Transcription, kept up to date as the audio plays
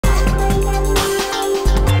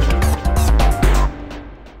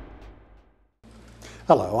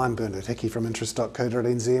Hello, I'm Bernard Hickey from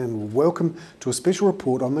interest.co.nz and welcome to a special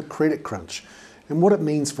report on the credit crunch and what it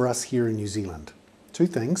means for us here in New Zealand. Two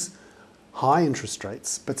things, high interest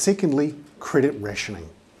rates, but secondly, credit rationing.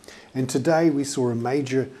 And today we saw a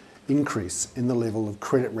major increase in the level of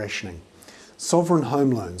credit rationing. Sovereign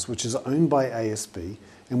home loans, which is owned by ASB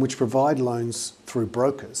and which provide loans through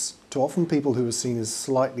brokers to often people who are seen as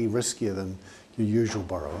slightly riskier than your usual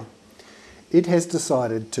borrower, it has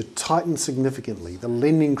decided to tighten significantly the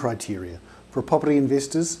lending criteria for property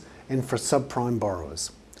investors and for subprime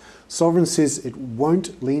borrowers. Sovereign says it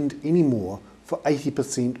won't lend anymore for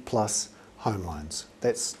 80% plus home loans.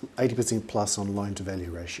 That's 80% plus on loan to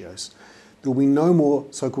value ratios. There will be no more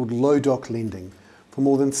so-called low doc lending for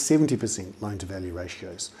more than 70% loan to value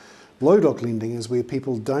ratios. Low doc lending is where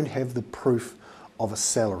people don't have the proof of a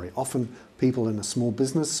salary. Often people in a small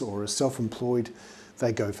business or are self-employed,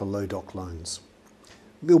 they go for low doc loans.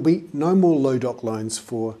 There'll be no more low doc loans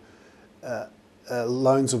for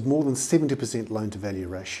loans of more than 70% loan to value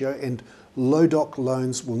ratio, and low doc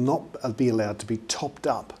loans will not be allowed to be topped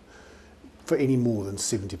up for any more than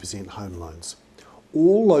 70% home loans.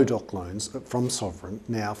 All low doc loans from Sovereign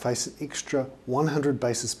now face an extra 100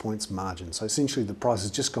 basis points margin, so essentially the price has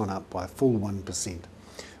just gone up by a full 1%.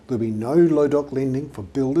 There'll be no low doc lending for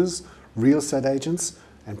builders, real estate agents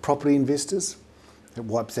and property investors. It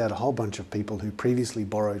wipes out a whole bunch of people who previously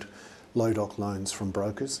borrowed low doc loans from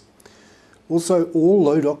brokers. Also, all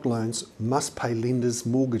low doc loans must pay lenders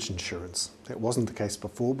mortgage insurance. That wasn't the case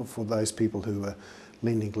before those people who were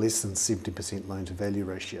lending less than 70% loan to value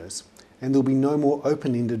ratios. And there'll be no more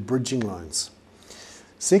open-ended bridging loans.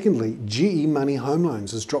 Secondly, GE Money Home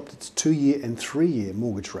Loans has dropped its 2-year and 3-year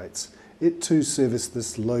mortgage rates. It too serviced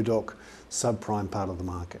this low doc subprime part of the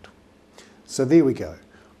market. So there we go.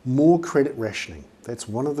 More credit rationing. That's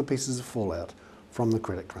one of the pieces of fallout from the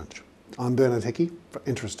credit crunch. I'm Bernard Hickey for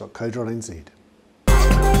interest.co.nz.